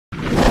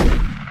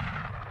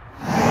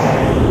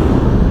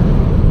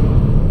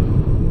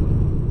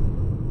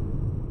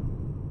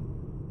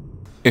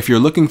If you're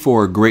looking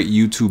for a great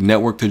YouTube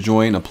network to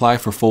join, apply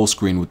for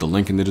Fullscreen with the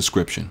link in the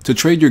description. To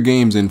trade your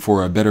games in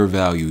for a better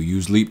value,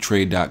 use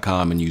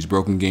leaptrade.com and use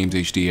Broken Games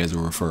HD as a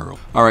referral.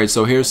 Alright,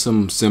 so here's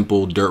some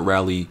simple Dirt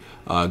Rally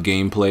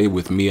gameplay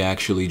with me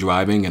actually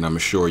driving, and I'm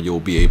sure you'll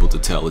be able to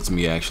tell it's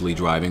me actually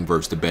driving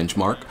versus the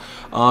benchmark.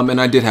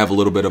 And I did have a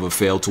little bit of a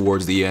fail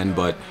towards the end,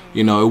 but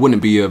you know, it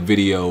wouldn't be a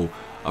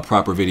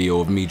proper video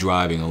of me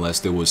driving unless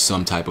there was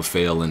some type of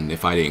fail and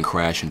if I didn't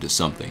crash into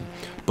something.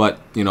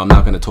 But you know, I'm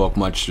not going to talk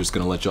much, just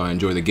going to let y'all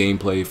enjoy the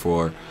gameplay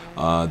for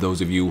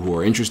those of you who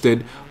are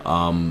interested.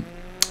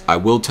 I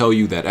will tell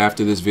you that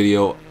after this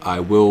video I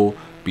will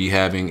be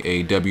having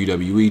a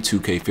WWE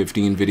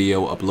 2K15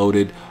 video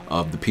uploaded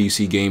of the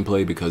PC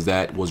gameplay because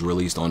that was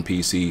released on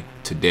PC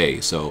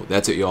today. So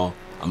that's it, y'all.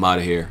 I'm out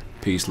of here.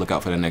 Peace. Look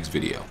out for the next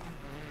video.